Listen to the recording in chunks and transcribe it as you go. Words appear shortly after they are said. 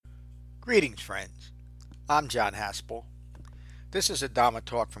Greetings, friends. I'm John Haspel. This is a Dhamma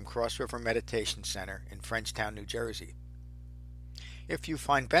talk from Cross River Meditation Center in Frenchtown, New Jersey. If you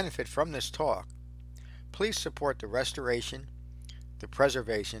find benefit from this talk, please support the restoration, the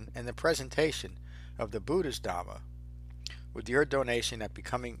preservation, and the presentation of the Buddha's Dhamma with your donation at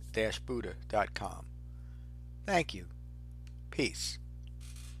becoming-buddha.com. Thank you. Peace.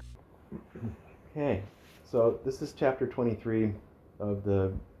 Okay, so this is chapter 23 of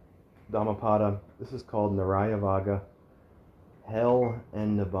the Dhammapada. This is called Narayavagga, Hell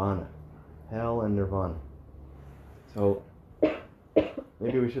and Nirvana. Hell and Nirvana. So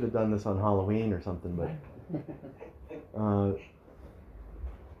maybe we should have done this on Halloween or something, but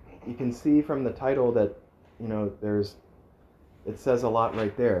you can see from the title that, it says a lot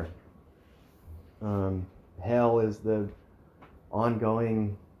right there. Hell is the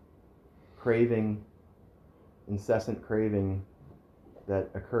ongoing craving, incessant craving that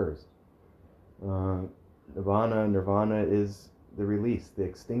occurs. Nirvana is the release, the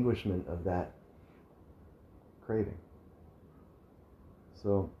extinguishment of that craving.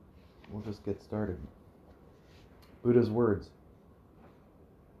 So we'll just get started. Buddha's words.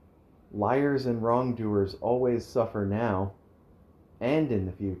 Liars and wrongdoers always suffer now and in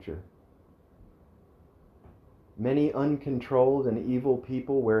the future. Many uncontrolled and evil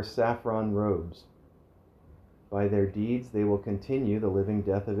people wear saffron robes. By their deeds they will continue the living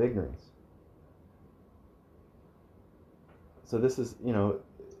death of ignorance. So this is,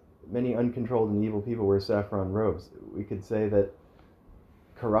 many uncontrolled and evil people wear saffron robes. We could say that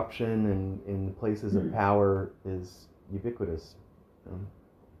corruption in places of power is ubiquitous.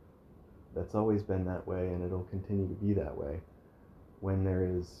 That's always been that way, and it'll continue to be that way when there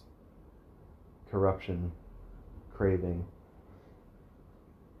is corruption, craving,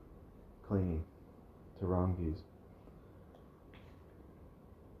 clinging to wrong views.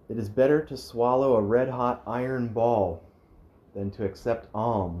 It is better to swallow a red-hot iron ball than to accept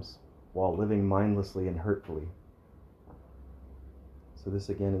alms while living mindlessly and hurtfully. So this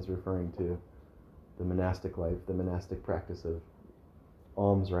again is referring to the monastic life, the monastic practice of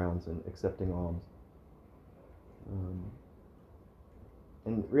alms rounds and accepting alms.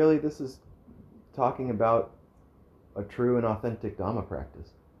 And really this is talking about a true and authentic Dhamma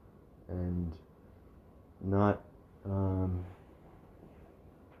practice, and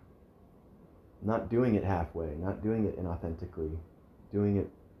not doing it halfway, not doing it inauthentically, doing it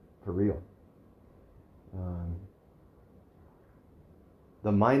for real.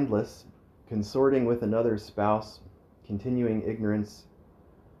 The mindless, consorting with another spouse, continuing ignorance,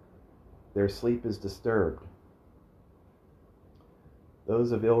 their sleep is disturbed.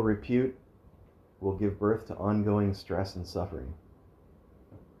 Those of ill repute will give birth to ongoing stress and suffering.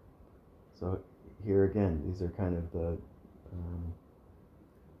 So here again, these are kind of the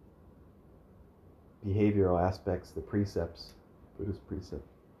behavioral aspects, the precepts, Buddhist precept.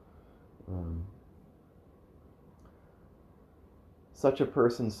 Such a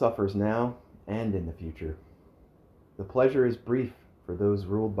person suffers now and in the future. The pleasure is brief for those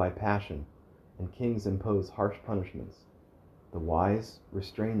ruled by passion, and kings impose harsh punishments. The wise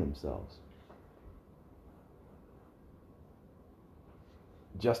restrain themselves.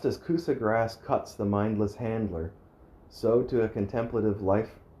 Just as kusa grass cuts the mindless handler, so to a contemplative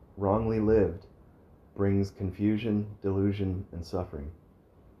life wrongly lived brings confusion, delusion, and suffering.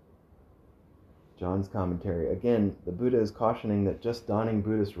 John's commentary. Again, the Buddha is cautioning that just donning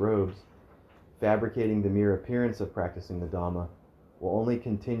Buddhist robes, fabricating the mere appearance of practicing the Dhamma, will only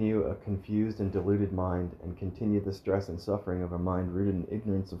continue a confused and deluded mind and continue the stress and suffering of a mind rooted in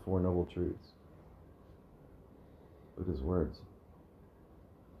ignorance of Four Noble Truths. Buddha's words.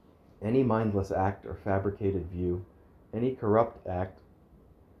 Any mindless act or fabricated view, any corrupt act,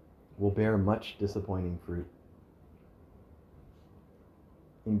 will bear much disappointing fruit.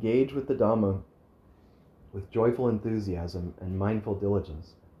 Engage with the Dhamma with joyful enthusiasm and mindful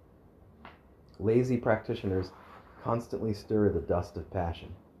diligence. Lazy practitioners constantly stir the dust of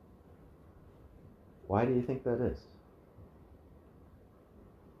passion. Why do you think that is?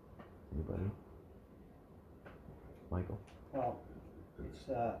 Anybody? Michael? Well, it's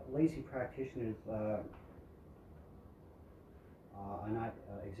lazy practitioners are not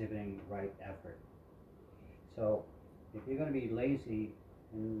exhibiting right effort. So if you're going to be lazy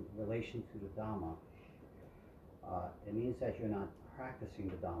in relation to the Dhamma, it means that you're not practicing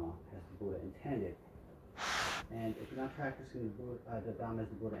the Dhamma as the Buddha intended. And if you're not practicing the Dhamma as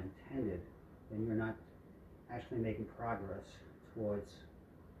the Buddha intended, then you're not actually making progress towards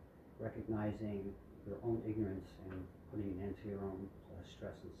recognizing your own ignorance and putting an end to your own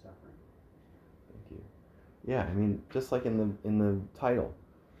stress and suffering. Thank you. Yeah, I mean, just like in the title,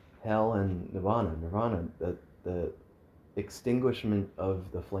 hell and nirvana. Nirvana, the extinguishment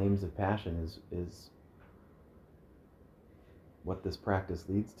of the flames of passion is what this practice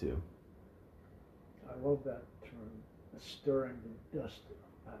leads to. I love that term, stirring the dust of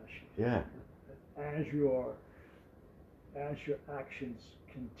passion. Yeah. As your actions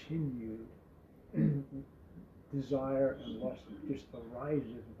continue, desire and lust just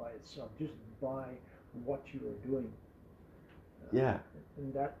arises by itself, just by what you are doing. Yeah.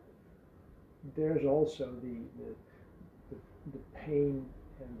 And that there's also the pain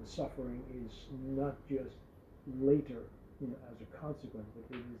and the suffering is not just later, as a consequence,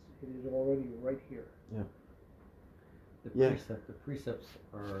 but it is already right here. Yeah. The precepts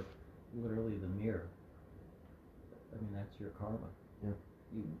are literally the mirror. I mean, that's your karma. Yeah.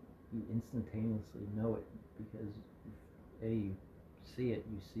 You instantaneously know it because you see it.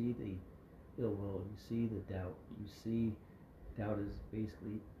 You see the ill will. You see the doubt. You see doubt is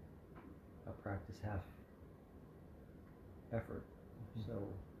basically a practice half effort. So,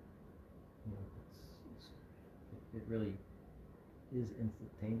 it really is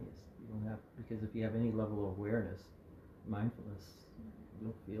instantaneous. You don't have, because if you have any level of awareness, mindfulness,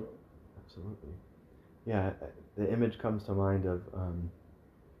 you'll feel it. Absolutely. Yeah, the image comes to mind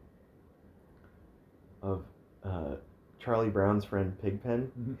of Charlie Brown's friend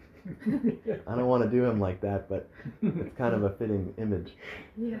Pigpen. I don't want to do him like that, but it's kind of a fitting image.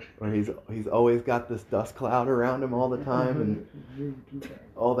 Yeah. Where he's always got this dust cloud around him all the time, and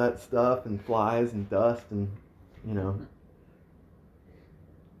all that stuff, and flies and dust, and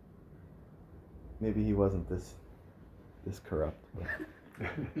maybe he wasn't this corrupt.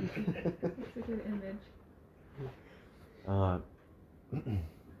 It's a good image.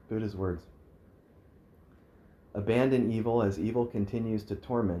 Buddha's words. Abandon evil as evil continues to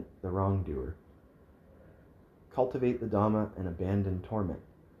torment the wrongdoer. Cultivate the Dhamma and abandon torment.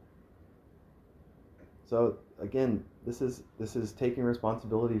 So again, this is taking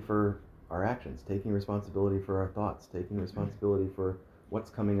responsibility for our actions, taking responsibility for our thoughts, taking responsibility for what's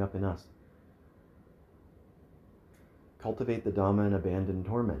coming up in us. Cultivate the Dhamma and abandon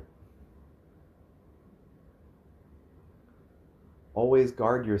torment. Always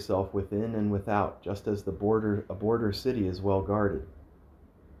guard yourself within and without, just as a border city is well guarded.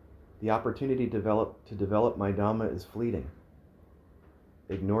 The opportunity to develop my Dhamma is fleeting.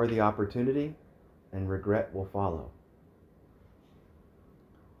 Ignore the opportunity, and regret will follow.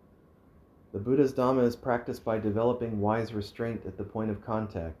 The Buddha's Dhamma is practiced by developing wise restraint at the point of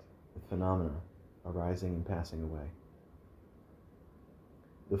contact with phenomena arising and passing away.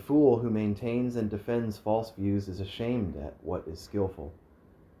 The fool who maintains and defends false views is ashamed at what is skillful,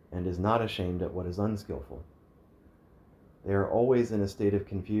 and is not ashamed at what is unskillful. They are always in a state of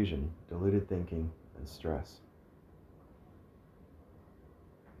confusion, deluded thinking, and stress.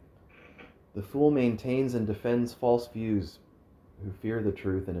 The fool maintains and defends false views who fear the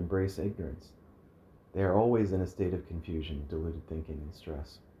truth and embrace ignorance. They are always in a state of confusion, deluded thinking, and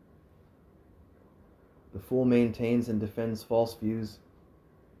stress. The fool maintains and defends false views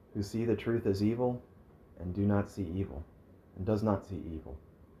who see the truth as evil and does not see evil.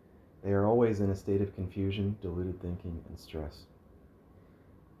 They are always in a state of confusion, deluded thinking, and stress.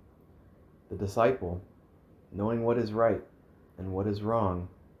 The disciple, knowing what is right and what is wrong,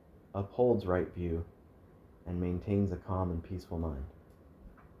 upholds right view and maintains a calm and peaceful mind.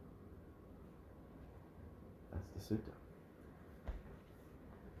 That's the sutta.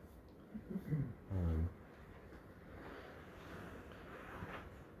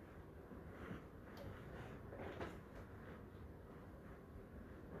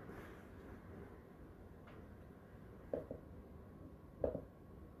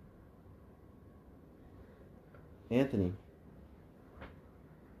 Anthony.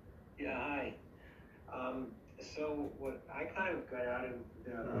 Yeah, hi. So what I kind of got out of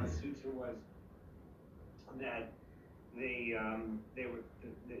the sutta was that the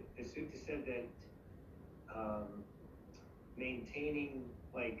sutta said that maintaining,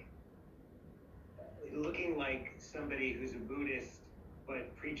 like, looking like somebody who's a Buddhist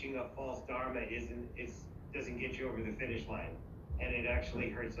but preaching a false dharma doesn't get you over the finish line, and it actually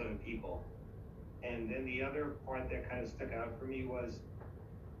hurts other people. And then the other part that kind of stuck out for me was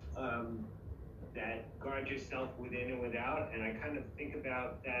that guard yourself within and without. And I kind of think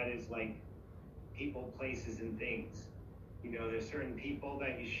about that as like people, places, and things. There's certain people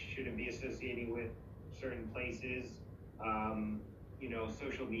that you shouldn't be associating with, certain places.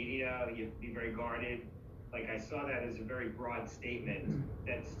 Social media, you have to be very guarded. Like, I saw that as a very broad statement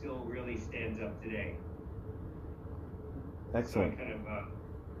that still really stands up today. Excellent. So I kind of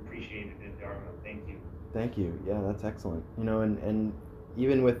appreciated the Dharma. Thank you. Thank you. Yeah, that's excellent. And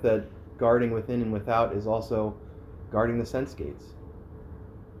even with the guarding within and without, is also guarding the sense gates.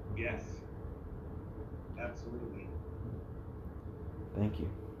 Yes. Absolutely. Thank you.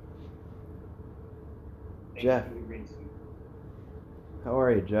 Thank Jeff. you for the green suit. How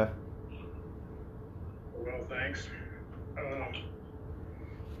are you, Jeff? Well, thanks.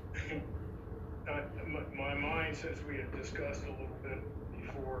 My mind, since we had discussed a little bit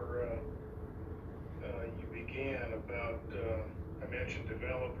before you began about, I mentioned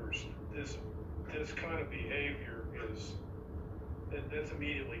developers, this kind of behavior that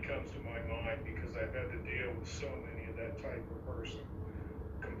immediately comes to my mind because I've had to deal with so many of that type of person,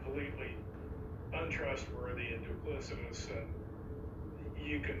 completely untrustworthy and duplicitous, and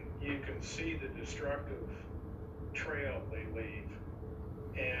you can see the destructive trail they leave,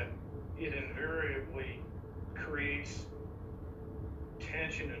 and it invariably creates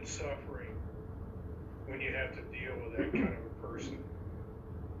tension and suffering when you have to deal with that kind of a person,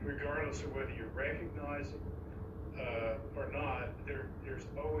 regardless of whether you recognize it or not. There's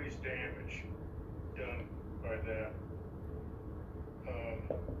always damage done by that.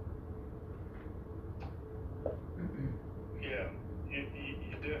 Yeah, you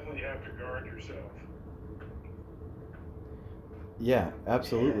definitely have to guard yourself. Yeah,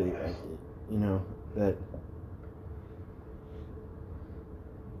 absolutely. You know that.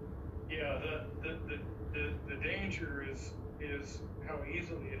 Yeah, the danger is how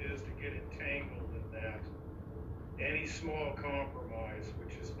easily it is to get entangled in that. Any small compromise,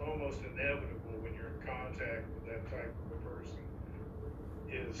 which is almost inevitable when you're in contact with that type of a person,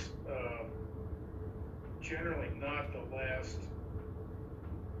 is generally not the last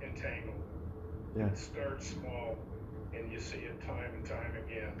entanglement. Yeah. It starts small, and you see it time and time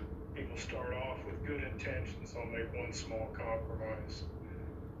again. People start off with good intentions. They'll make one small compromise,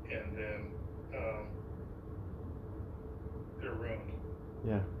 and then they're ruined.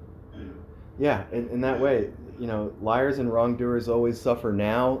 Yeah. Yeah, in that way, you know, liars and wrongdoers always suffer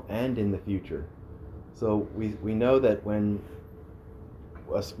now and in the future. So we know that when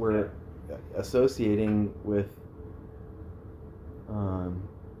we're associating with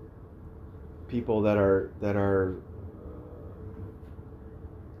people that are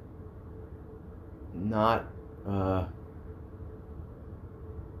not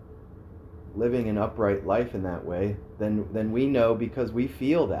living an upright life in that way, then we know, because we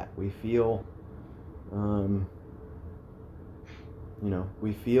feel that. We feel,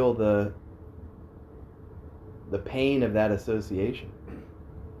 we feel the pain of that association.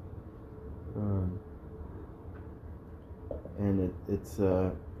 And it's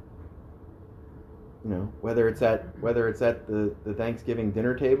whether it's at the Thanksgiving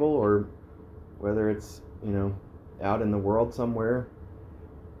dinner table, or whether it's out in the world somewhere,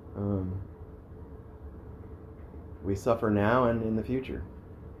 we suffer now and in the future.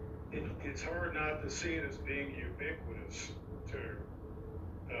 It's hard not to see it as being ubiquitous too.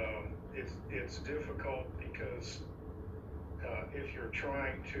 It's difficult because if you're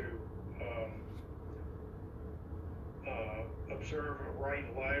trying to observe a right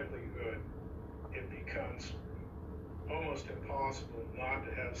livelihood, it becomes almost impossible not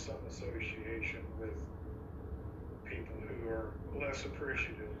to have some association with people who are less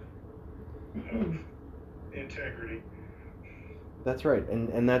appreciative of integrity. That's right,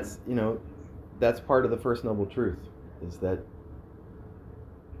 and that's that's part of the First Noble Truth, is that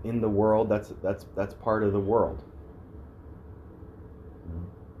in the world, that's part of the world,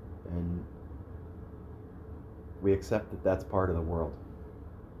 and we accept that that's part of the world.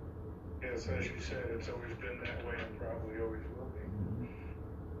 Yes, as you said, it's always been that way and probably always will be.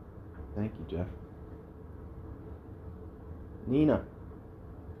 Thank you, Jeff. Nina.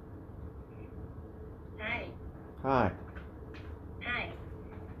 Hi. Hi. Hi.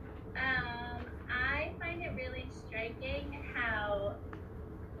 I find it really striking how,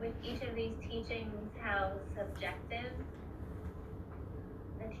 with each of these teachings, how subjective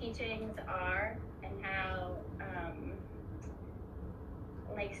the teachings are, and how,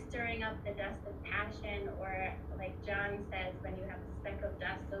 like stirring up the dust of passion, or like John says, when you have a speck of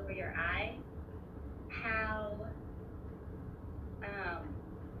dust over your eye, how,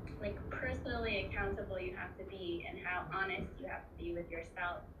 like personally accountable you have to be, and how honest you have to be with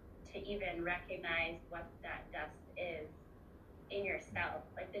yourself to even recognize what that dust is in yourself.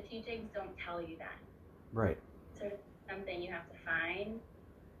 Like the teachings don't tell you that. Right. So it's something you have to find.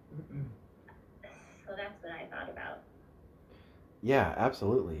 So that's what I thought about. Yeah,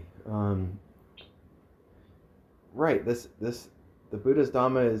 absolutely. Right. The Buddha's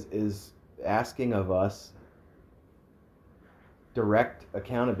Dhamma is asking of us direct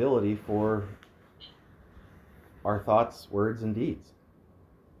accountability for our thoughts, words, and deeds.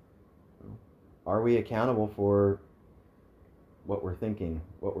 are we accountable for what we're thinking,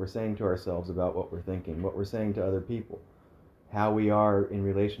 what we're saying to ourselves about what we're thinking, what we're saying to other people, how we are in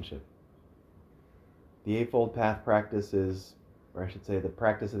relationship? The Eightfold Path practice is, or I should say, the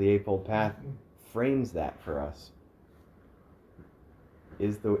practice of the Eightfold Path frames that for us.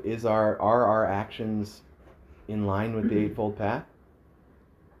 Are our actions in line with the Eightfold Path?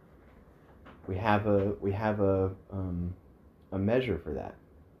 We have a measure for that.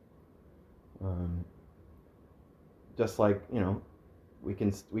 Just like, we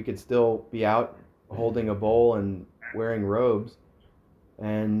could still be out holding a bowl and wearing robes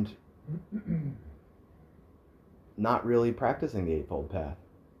and not really practicing the Eightfold Path.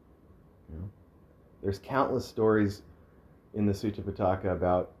 There's countless stories in the Sutta Pitaka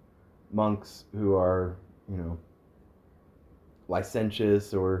about monks who are,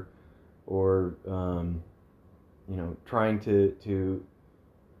 licentious or trying to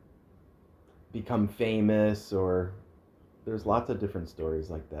become famous, or there's lots of different stories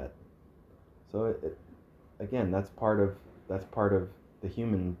like that. So again, that's part of the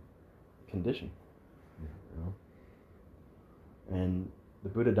human condition. And the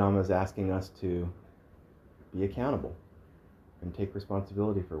Buddha Dhamma is asking us to be accountable and take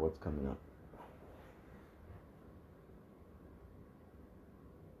responsibility for what's coming up.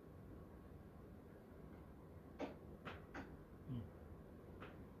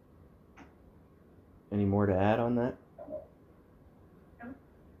 Any more to add on that? No.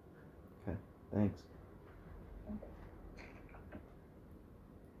 Okay, thanks.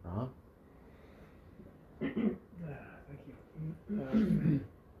 Ron? Thank you.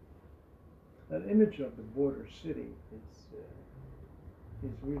 That image of the border city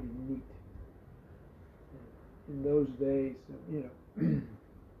is really neat. In those days, the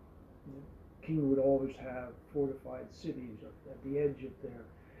king would always have fortified cities at the edge of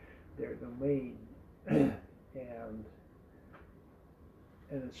their domain, and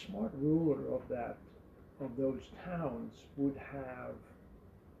a smart ruler of those towns would have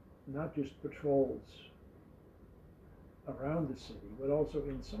not just patrols around the city, but also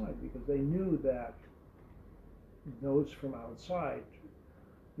inside, because they knew that those from outside,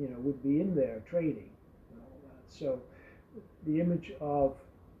 would be in there trading and all that. So the image of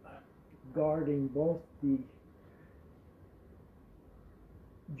guarding both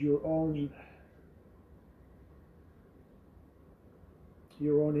your own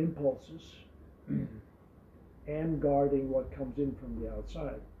impulses and guarding what comes in from the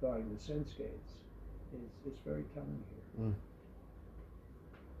outside, guarding the sense gates, is very telling here. Mm.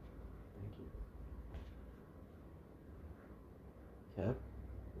 Thank you. Kev?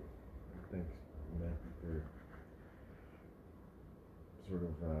 Thanks, Matthew, for sort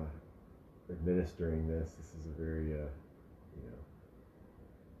of administering this. This is a very,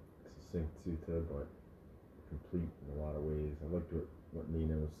 succinct sutta, but complete in a lot of ways. I looked at what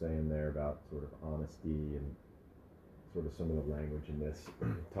Nina was saying there about sort of honesty, and sort of some of the language in this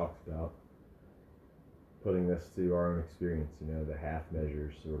talks about putting this to our own experience, the half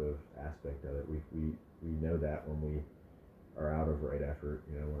measure sort of aspect of it. We know that when we are out of right effort,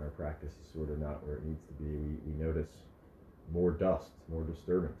 when our practice is sort of not where it needs to be, we notice more dust, more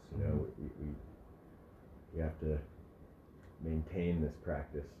disturbance. We have to maintain this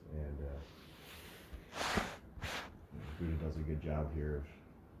practice, and Buddha does a good job here of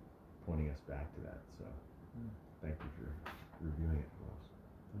pointing us back to that. So thank you for reviewing it for us.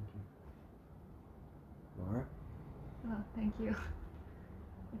 Thank you. Laura? Oh, thank you.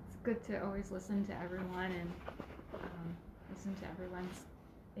 It's good to always listen to everyone and listen to everyone's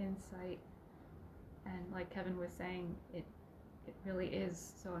insight. And like Kevin was saying, it really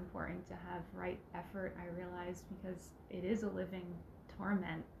is so important to have right effort, I realized, because it is a living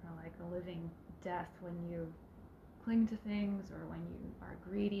torment, or like a living death when you cling to things, or when you are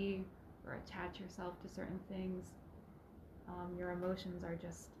greedy or attach yourself to certain things. Your emotions are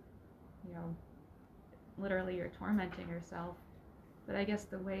just, literally you're tormenting yourself. But I guess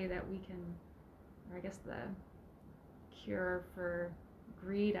the way that we can, or I guess the cure for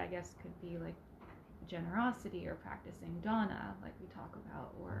greed, I guess, could be like generosity, or practicing dana, like we talk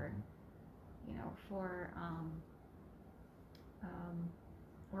about, or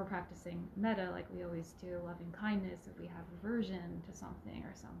or practicing metta, like we always do, loving kindness if we have aversion to something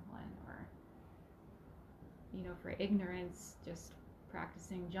or someone, or for ignorance, just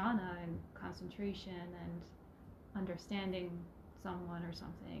practicing jhana and concentration and understanding someone or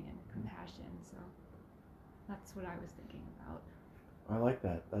something, and compassion. So that's what I was thinking about. I like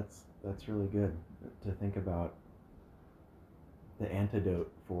that. That's really good to think about the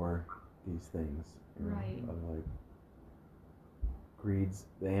antidote for these things. Right. Of like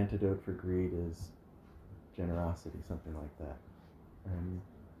the antidote for greed is generosity, something like that. And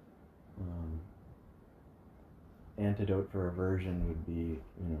antidote for aversion would be,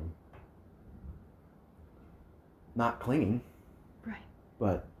 not clinging, Right.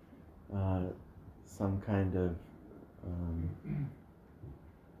 but some kind of,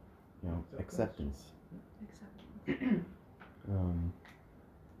 acceptance. Acceptance.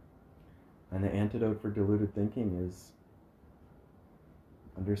 And the antidote for deluded thinking is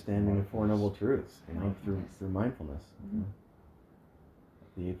understanding the Four Noble Truths, through mindfulness,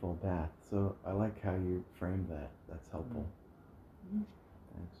 the Eightfold Path. So I like how you framed that. That's helpful. Mhm.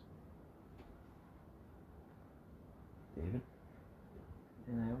 Thanks. David?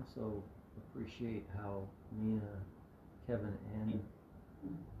 And I also appreciate how Nina, Kevin, and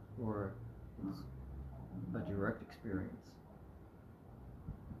Laura, it's a direct experience.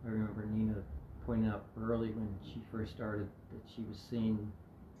 I remember Nina pointing out early when she first started that she was seeing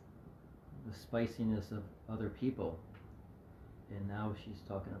the spiciness of other people, and now she's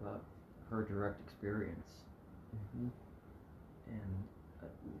talking about her direct experience. Mm-hmm. And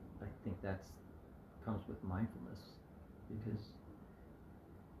I think that's comes with mindfulness, because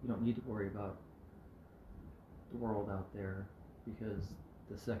you don't need to worry about the world out there, because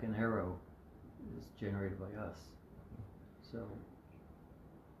the second arrow is generated by us. So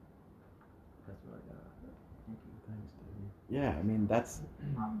that's what I got. Thank you. Thanks, David. Yeah, I mean,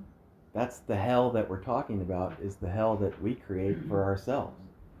 that's the hell that we're talking about, is the hell that we create for ourselves.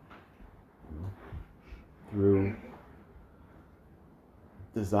 Through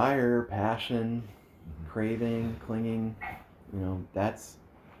desire, passion, craving, clinging, that's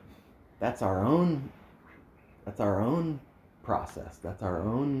our own process. That's our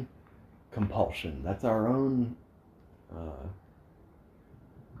own compulsion. That's our own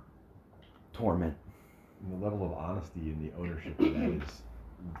torment. And the level of honesty and the ownership of that is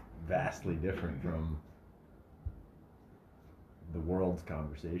vastly different from the world's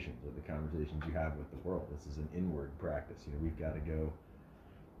conversations, or the conversations you have with the world. This is an inward practice. We've got to go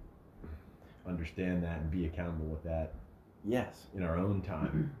understand that and be accountable with that. Yes. In our own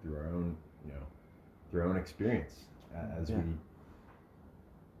time, through our own, through our own experience, as we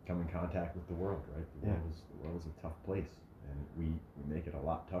come in contact with the world. Right. The world is a tough place, and we make it a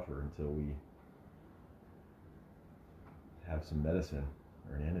lot tougher until we have some medicine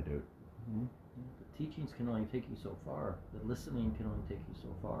or an antidote. Mm-hmm. The teachings can only take you so far. The listening can only take you so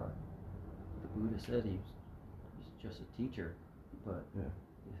far. The Buddha said he's just a teacher, but it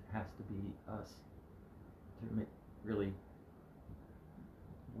has to be us to make really,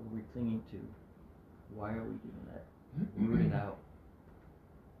 what are we clinging to? Why are we doing that? Root it out.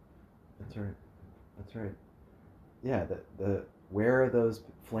 That's right. Yeah, the where are those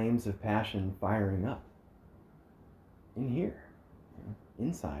flames of passion firing up? In here,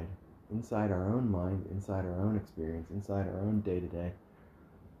 inside our own mind, inside our own experience, inside our own day-to-day,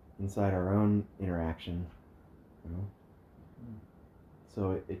 inside our own interaction.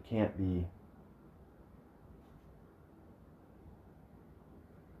 So it can't be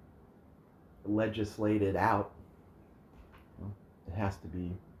legislated out. It has to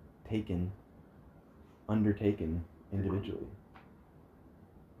be undertaken individually.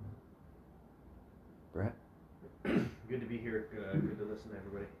 Brett? Good to be here. Good to listen to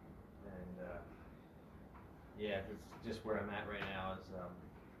everybody. And it's just where I'm at right now is,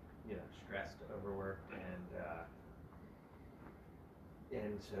 stressed, overworked, and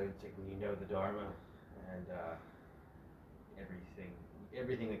so it's like when you know the Dharma and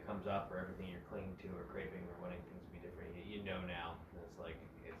everything that comes up, or everything you're clinging to or craving or wanting things to be different, you know now. And it's like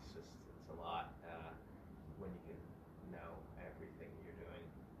it's a lot when you can know everything you're doing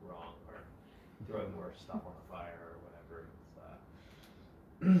wrong, or throwing more stuff on the fire or whatever.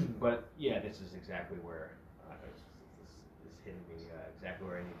 But this is exactly where it's hitting me exactly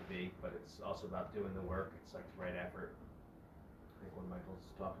where I need to be. But it's also about doing the work. It's like the right effort. I think when Michael's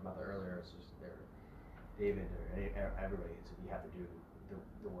talking about that earlier, it's just David or everybody. It's you have to do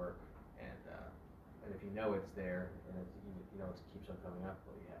the work, and if you know it's there, and it keeps on coming up,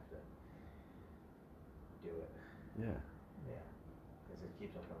 well, you have to do it. Yeah. Because it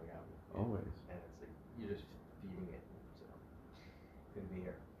keeps on coming up. Always. And it's like you're just feeding it. So good to be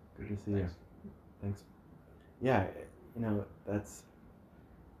here. Good to see you. Thanks. Yeah, that's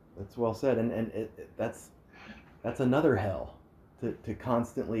well said, and that's another hell, to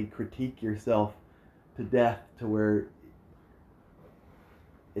constantly critique yourself to death, to where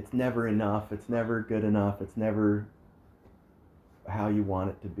it's never enough, it's never good enough, it's never how you want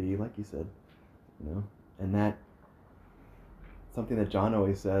it to be, like you said, and that something that John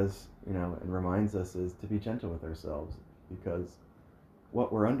always says, and reminds us, is to be gentle with ourselves, because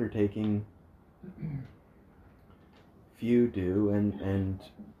what we're undertaking, few do, and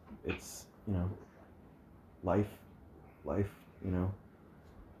it's, life,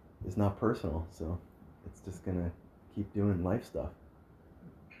 is not personal, so it's just gonna keep doing life stuff.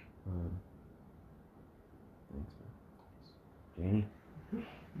 Thanks. Janie?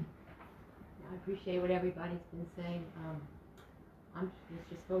 I appreciate what everybody's been saying. I'm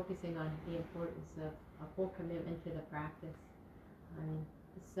just focusing on the importance of a full commitment to the practice. I mean,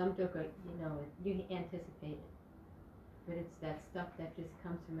 some took you anticipate it, but it's that stuff that just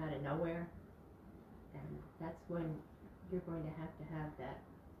comes from out of nowhere, and that's when you're going to have that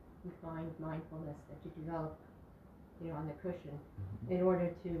refined mindfulness that you develop, on the cushion, in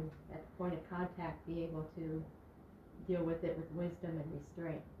order to, at the point of contact, be able to deal with it with wisdom and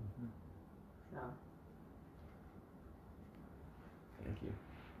restraint. So. Thank you.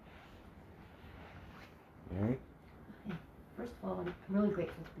 Mary? First of all, I'm really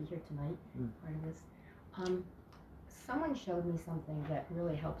grateful to be here tonight, part of this. Someone showed me something that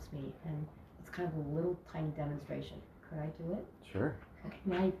really helps me, and it's kind of a little tiny demonstration. Could I do it? Sure. Okay,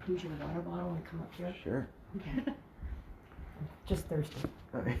 may I use your water bottle and come up here? Sure. Okay. Just thirsty.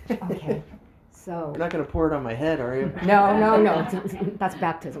 Okay. Okay. So. You're not going to pour it on my head, are you? No. That's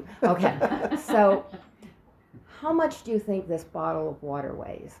baptism. Okay. So, how much do you think this bottle of water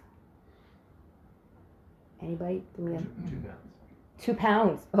weighs? Anybody? Give me a. 2 pounds. 2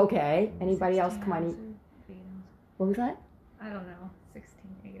 pounds. Okay. Anybody else? Come on. 8 ounces. What was that? I don't know. 8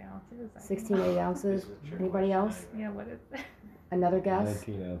 ounces. 8 ounces. Anybody else? Yeah, what is that? Another guess?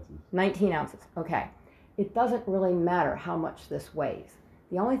 19 ounces. 19 ounces. Okay. It doesn't really matter how much this weighs.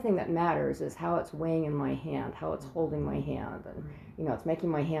 The only thing that matters is how it's weighing in my hand, how it's holding my hand, and it's making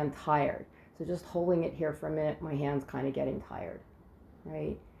my hand tired. So just holding it here for a minute, my hand's kind of getting tired,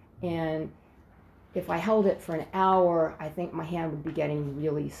 right? And if I held it for an hour, I think my hand would be getting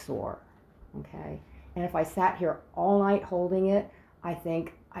really sore, okay? And if I sat here all night holding it, I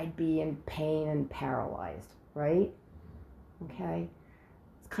think I'd be in pain and paralyzed, right? Okay?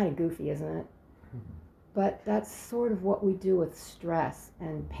 It's kind of goofy, isn't it? But that's sort of what we do with stress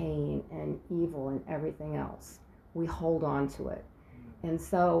and pain and evil and everything else. We hold on to it. And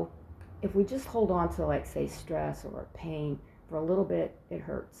so if we just hold on to, like, say, stress or pain for a little bit, it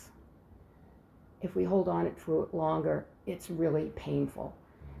hurts. If we hold on to it longer, it's really painful.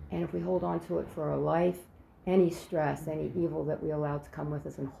 And if we hold on to it for our life, any stress, any evil that we allow to come with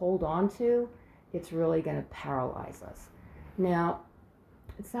us and hold on to, it's really going to paralyze us. Now,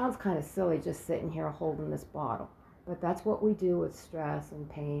 it sounds kind of silly just sitting here holding this bottle, but that's what we do with stress and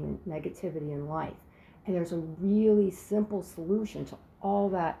pain and negativity in life. And there's a really simple solution to all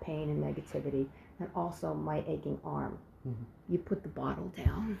that pain and negativity, and also my aching arm. You put the bottle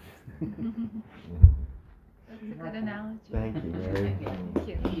down. That's a good analogy. Thank you, Mary. Thank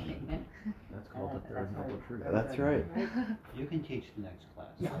you. That's called the third noble truth. That's right. You can teach the next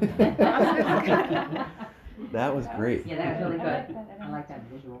class. That was great. Yeah, that was really good. I like that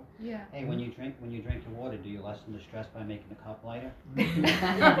visual. Yeah. Hey, when you drink the water, do you lessen the stress by making the cup lighter?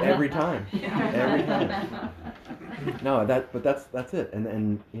 Every time. Every time. No, but that's it.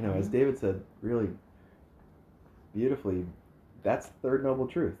 And as David said really beautifully, that's the third noble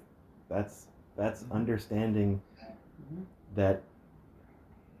truth. That's understanding that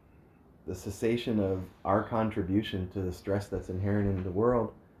the cessation of our contribution to the stress that's inherent in the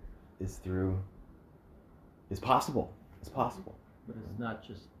world is possible. It's possible. But it's not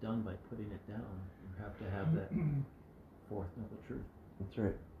just done by putting it down. You have to have that fourth noble truth. That's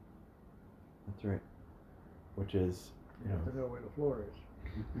right. That's right. Which is, You have to know where the floor is.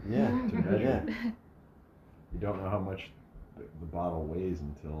 yeah, To measure. yeah. You don't know how much the bottle weighs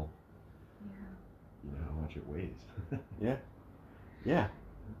until Yeah. you know how much it weighs. Yeah, yeah,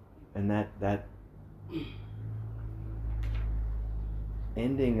 and that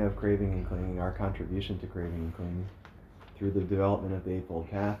ending of craving and clinging, our contribution to craving and clinging through the development of the Eightfold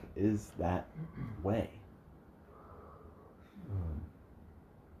Path is that way.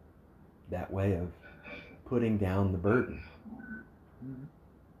 That way of putting down the burden.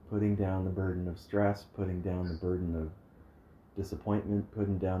 Putting down the burden of stress, putting down the burden of disappointment,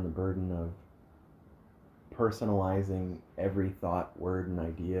 putting down the burden of personalizing every thought, word, and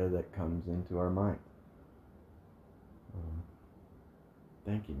idea that comes into our mind.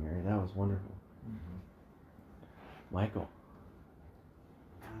 Thank you, Mary. That was wonderful. Michael,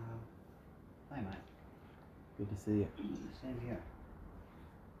 Hi, Mike. good to see you. Same here.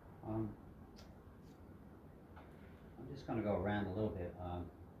 I'm just going to go around a little bit.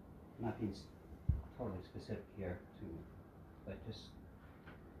 Not being totally specific here, but just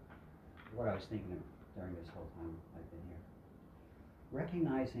what I was thinking of during this whole time I've been here.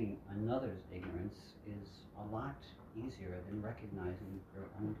 recognizing another's ignorance is a lot easier than recognizing your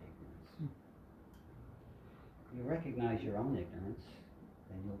own ignorance. If you recognize your own ignorance,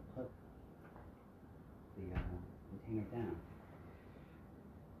 then you'll put the container down.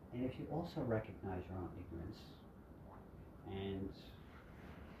 And if you also recognize your own ignorance, and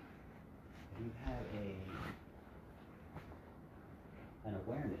if you have an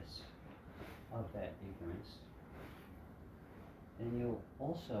awareness of that ignorance, then you'll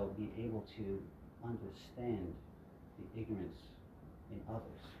also be able to understand the ignorance in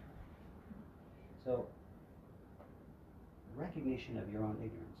others. So, recognition of your own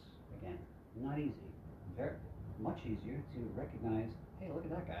ignorance, again, not easy. Very much easier to recognize, hey, look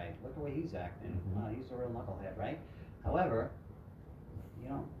at that guy, look the way he's acting, he's a real knucklehead, right? However,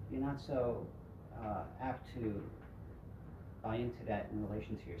 you're not so apt to buy into that in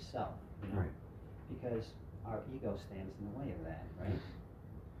relation to yourself, Right. Because our ego stands in the way of that, right?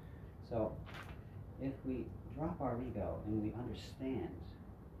 So, if we drop our ego and we understand,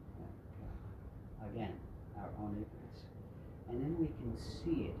 again, our own ignorance, and then we can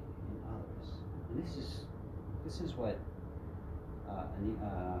see it in others. And this is what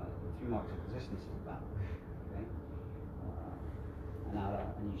Three Marks of Existence is about, okay? Anatta,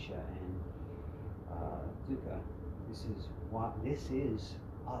 Anicca, and Dukkha. This is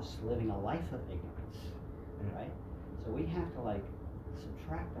us living a life of ignorance, right? So we have to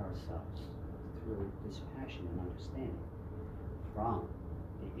subtract ourselves through dispassion and understanding from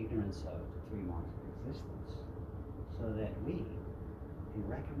the ignorance of the Three Marks of Existence, so that we can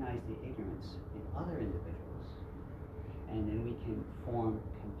recognize the ignorance in other individuals, and then we can form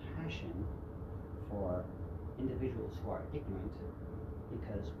compassion for individuals who are ignorant,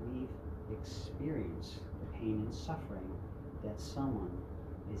 because we've experienced the pain and suffering that someone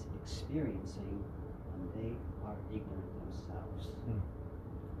is experiencing when they are ignorant themselves.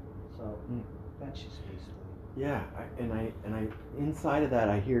 So that's just basically. Yeah, I inside of that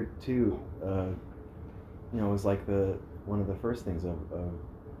I hear too. It was like one of the first things of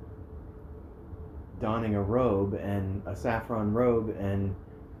donning a robe, and a saffron robe, and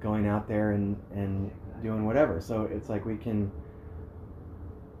going out there and doing whatever. So it's like we can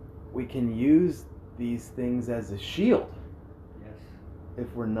use these things as a shield. Yes.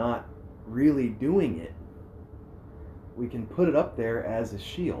 If we're not really doing it, we can put it up there as a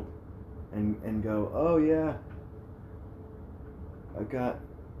shield and go, oh yeah, I've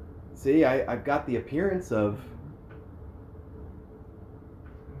got the appearance of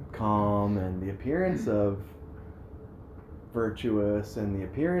calm, and the appearance of virtuous, and the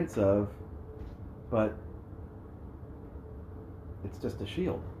appearance of, but it's just a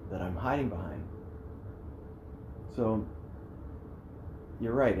shield that I'm hiding behind. So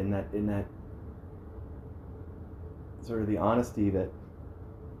you're right in that sort of the honesty that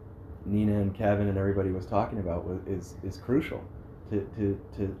Nina and Kevin and everybody was talking about is crucial to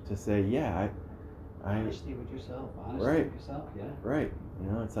say, yeah, I honesty with yourself, honesty right, with yourself, yeah. Right.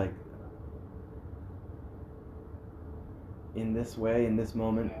 It's like, in this way, in this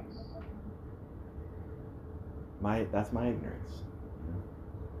moment, that's my ignorance.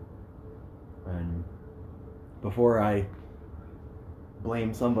 And before I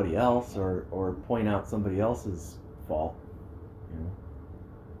blame somebody else or point out somebody else's fault,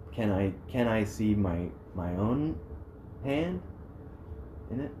 can I see my own hand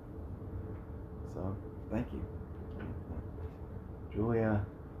in it? So thank you. Julia.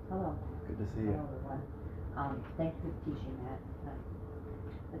 Hello. Good to see you. Hello, everyone. Thank you for teaching that.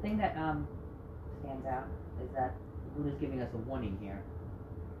 The thing that stands out is that the Buddha's giving us a warning here.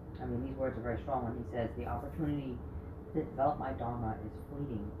 I mean, these words are very strong when he says, the opportunity to develop my Dharma is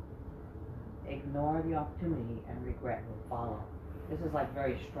fleeting. Ignore the opportunity and regret will follow. This is like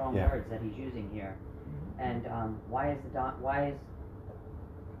very strong words that he's using here. And why is the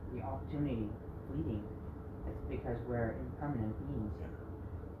opportunity fleeting? It's because we're impermanent beings.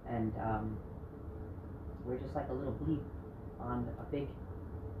 And we're just like a little bleep on a big,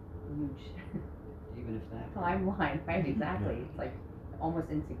 huge even if that timeline, right? Exactly. It's like almost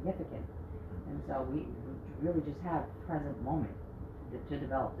insignificant. And so we really just have present moment to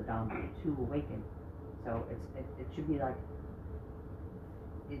develop the Dhamma, to awaken. So it should be like,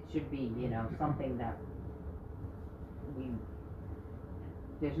 something that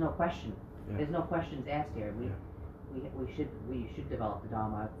there's no question. Yeah. There's no questions asked here. We should develop the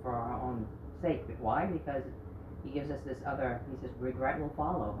Dhamma for our own sake. But why? Because he gives us he says regret will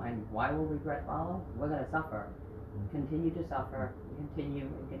follow. And why will regret follow? We're going to suffer. Continue to suffer, continue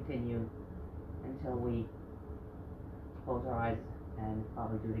until we close our eyes and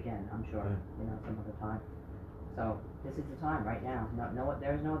probably do it again, I'm sure, some other time. So this is the time right now.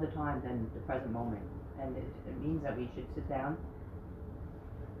 There's no other time than the present moment. And it means that we should sit down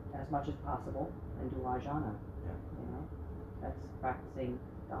as much as possible and do our jhana. Yeah. You know, that's practicing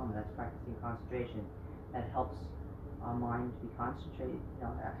Dhamma, that's practicing concentration. That helps our mind to be concentrated,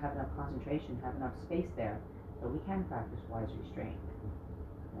 have enough concentration, have enough space there, so we can practice wise restraint.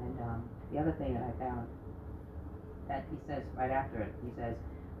 And the other thing that I found, that he says right after it, he says,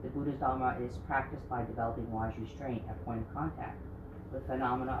 the Buddha's Dharma is practiced by developing wise restraint at point of contact, with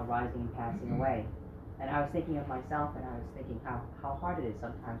phenomena arising and passing away. And I was thinking of myself, and I was thinking how hard it is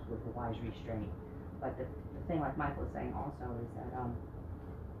sometimes with the wise restraint. But the thing, like Michael was saying also, is that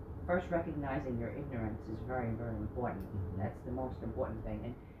first recognizing your ignorance is very, very important. That's the most important thing.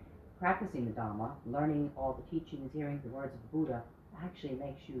 And practicing the Dhamma, learning all the teachings, hearing the words of Buddha, actually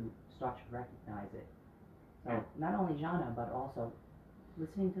makes you start to recognize it. So not only jhana, but also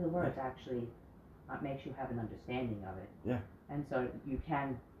listening to the words actually makes you have an understanding of it. Yeah. And so you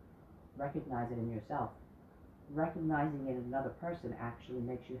can recognize it in yourself. Recognizing it in another person actually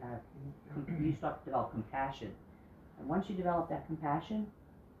makes you you start to develop compassion. And once you develop that compassion,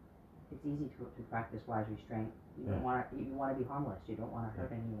 it's easy to practice wise restraint. You want to be harmless. You don't want to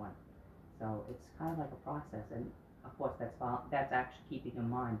hurt anyone. So it's kind of like a process. And of course, that's actually keeping in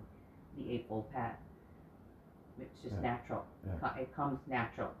mind the Eightfold Path. It's just natural. Yeah. It comes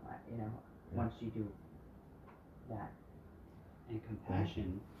natural, once you do that. And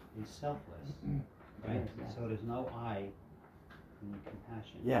compassion is selfless, right? So there's no I in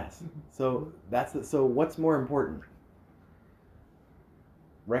compassion. Yes. So so what's more important?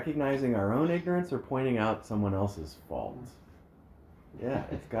 Recognizing our own ignorance or pointing out someone else's faults? Yeah,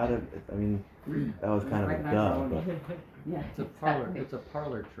 it's gotta. I mean, that was kind of a duh. But yeah, it's a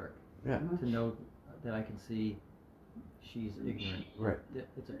parlor trick. Yeah. To know that I can see she's ignorant. Right.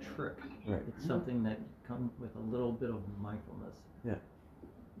 It's a trick. Right. It's something that comes with a little bit of mindfulness. Yeah.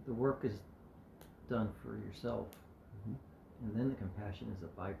 The work is done for yourself, and then the compassion is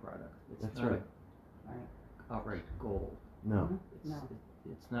a byproduct. It's That's not right. an outright goal. No.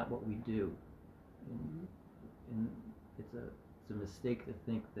 It's not what we do, and it's a mistake to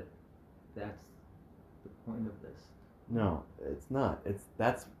think that that's the point of this. No, it's not.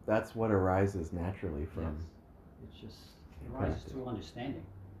 That's what arises naturally from. Yes. It's just it arises through understanding.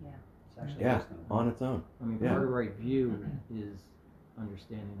 Yeah. It's actually wisdom. On its own. I mean, part of right view is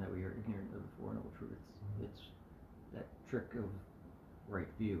understanding that we are ignorant of the Four Noble Truths. It's that trick of right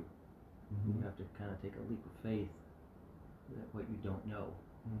view. You have to kind of take a leap of faith that what you don't know.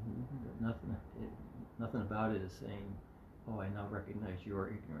 That nothing about it is saying, "Oh, I now recognize your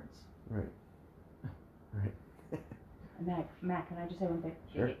ignorance." Right. Right. And Matt, can I just say one thing?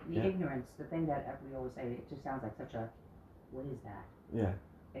 Sure. The ignorance, the thing that we always say, it just sounds like such a, what is that? Yeah.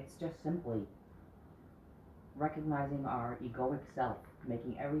 It's just simply recognizing our egoic self,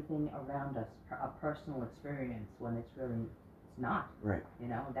 making everything around us a personal experience when it's not. Right.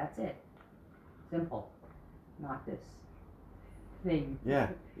 That's it. Simple. Not this thing. Yeah.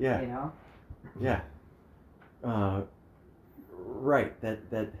 Yeah. Yeah. Right.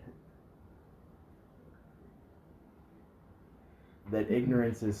 That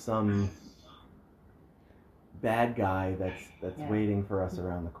ignorance is some bad guy that's waiting for us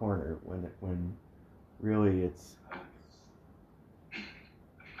around the corner when really it's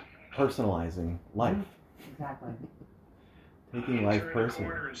personalizing life. Exactly. Taking life turn personally.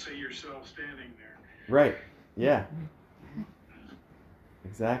 the corner and see yourself standing there. Right. Yeah.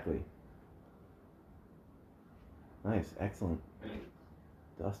 Exactly. Nice. Excellent.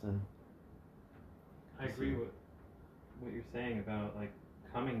 Dustin. I agree with what you're saying about like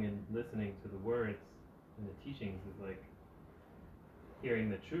coming and listening to the words and the teachings is like hearing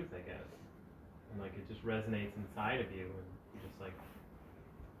the truth, I guess. And like it just resonates inside of you and you just like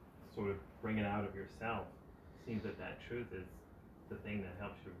sort of bring it out of yourself. It seems that truth is the thing that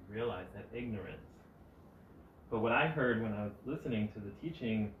helps you realize that ignorance. But what I heard when I was listening to the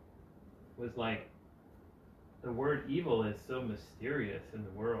teaching was like the word evil is so mysterious in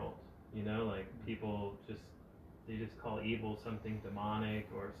the world, like people they just call evil something demonic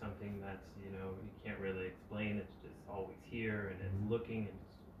or something that's, you can't really explain. It's just always here and it's looking and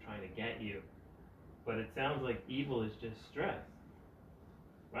just trying to get you. But it sounds like evil is just stress,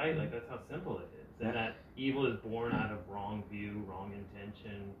 right? Like that's how simple it is. And that evil is born out of wrong view, wrong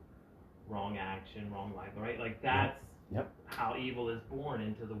intention, wrong action, wrong life, right? Like that's how evil is born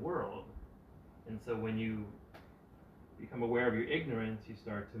into the world. And so when you become aware of your ignorance, you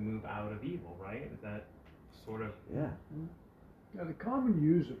start to move out of evil, right? Is that sort of... Yeah. Now, the common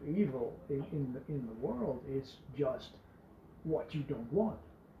use of evil in the world is just what you don't want.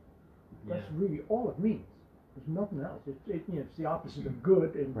 That's really all it means. There's nothing else. It's the opposite of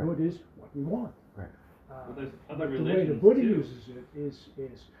good, and Right. good is what we want. Right. Well, there's other But the way the religions, Buddha too. uses it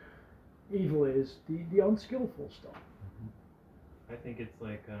is evil is the unskillful stuff. I think it's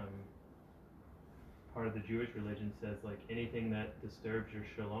like part of the Jewish religion says like anything that disturbs your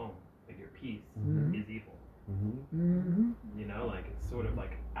shalom, like your peace, Mhm. is evil. Mm-hmm. You know, like it's sort of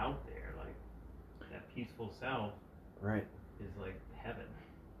like out there, like that peaceful self Right. is like heaven.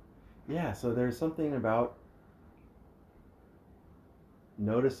 Yeah, so there's something about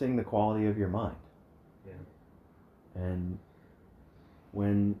noticing the quality of your mind. Yeah. And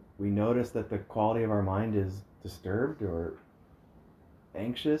when we notice that the quality of our mind is disturbed or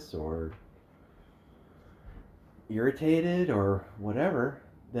anxious or irritated or whatever,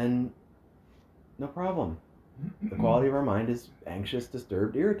 then no problem. The quality of our mind is anxious,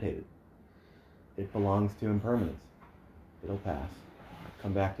 disturbed, irritated. It belongs to impermanence. It'll pass.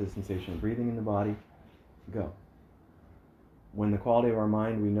 Come back to the sensation of breathing in the body. Go. When the quality of our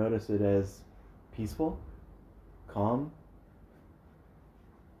mind, we notice it as peaceful, calm.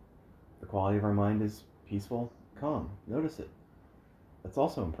 The quality of our mind is peaceful, calm. Notice it. That's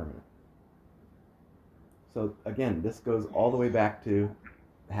also impermanent. So again, this goes all the way back to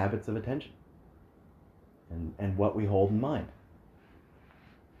habits of attention and what we hold in mind.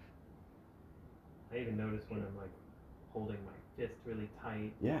 I even notice when I'm like holding my fist really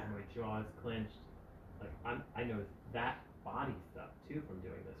tight, Yeah. and my jaw is clenched. Like I notice that body stuff too from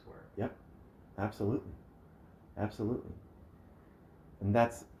doing this work. Yep, absolutely. Absolutely. And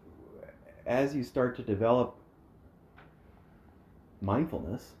that's, as you start to develop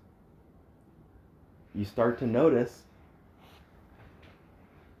mindfulness, you start to notice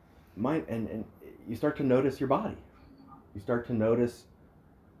and you start to notice your body. You start to notice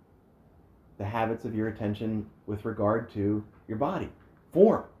the habits of your attention with regard to your body,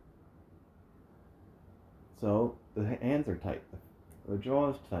 form. So the hands are tight, the jaw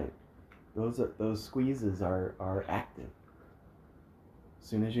is tight. Those squeezes are active. As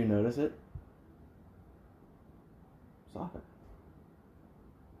soon as you notice it, soften.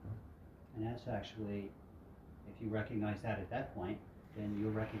 And that's actually, if you recognize that at that point, then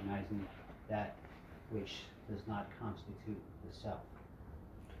you're recognizing that which does not constitute the self.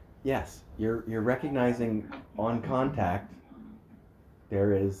 Yes, you're recognizing on contact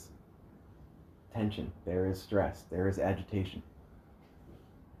there is tension, there is stress, there is agitation.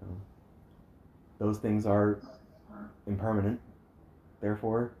 Those things are impermanent,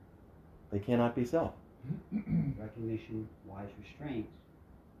 therefore they cannot be self. Recognition, wise restraint,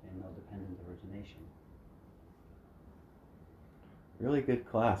 and no dependent origination. Really good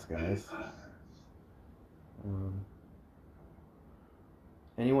class, guys.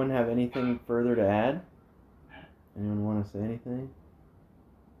 Anyone have anything further to add? Anyone want to say anything?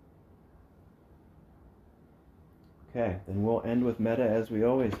 Okay, then we'll end with metta as we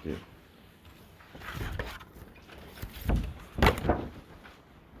always do.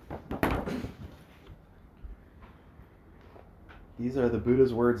 These are the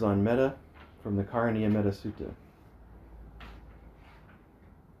Buddha's words on metta from the Karaniya Metta Sutta.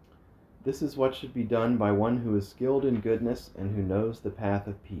 This is what should be done by one who is skilled in goodness and who knows the path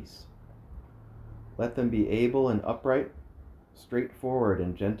of peace. Let them be able and upright, straightforward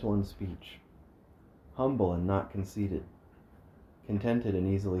and gentle in speech, humble and not conceited, contented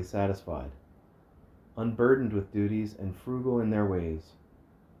and easily satisfied, unburdened with duties and frugal in their ways,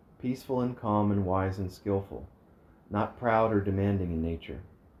 peaceful and calm and wise and skillful, not proud or demanding in nature.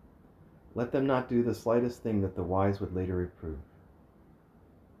 Let them not do the slightest thing that the wise would later reprove.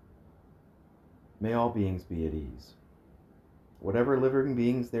 May all beings be at ease. Whatever living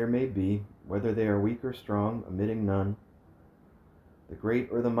beings there may be, whether they are weak or strong, omitting none, the great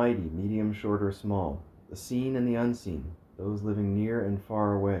or the mighty, medium, short, or small, the seen and the unseen, those living near and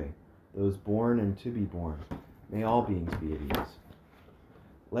far away, those born and to be born, may all beings be at ease.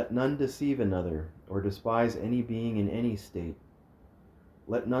 Let none deceive another, or despise any being in any state.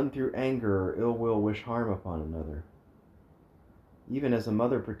 Let none through anger or ill will wish harm upon another. Even as a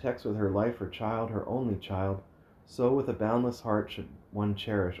mother protects with her life her child, her only child, so with a boundless heart should one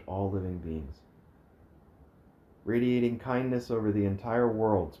cherish all living beings. Radiating kindness over the entire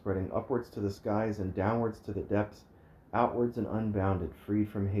world, spreading upwards to the skies and downwards to the depths, outwards and unbounded, freed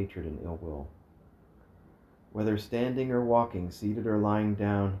from hatred and ill will. Whether standing or walking, seated or lying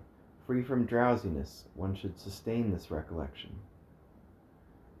down, free from drowsiness, one should sustain this recollection.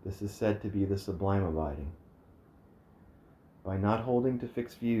 This is said to be the sublime abiding. By not holding to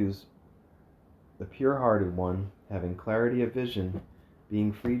fixed views, the pure-hearted one, having clarity of vision,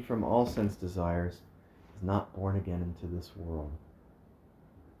 being freed from all sense desires, is not born again into this world.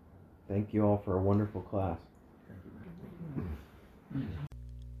 Thank you all for a wonderful class.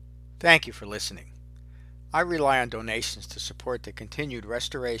 Thank you for listening. I rely on donations to support the continued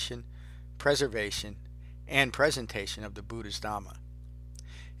restoration, preservation, and presentation of the Buddha's Dhamma.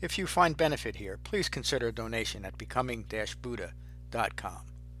 If you find benefit here, please consider a donation at becoming-buddha.com.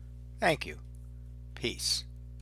 Thank you. Peace.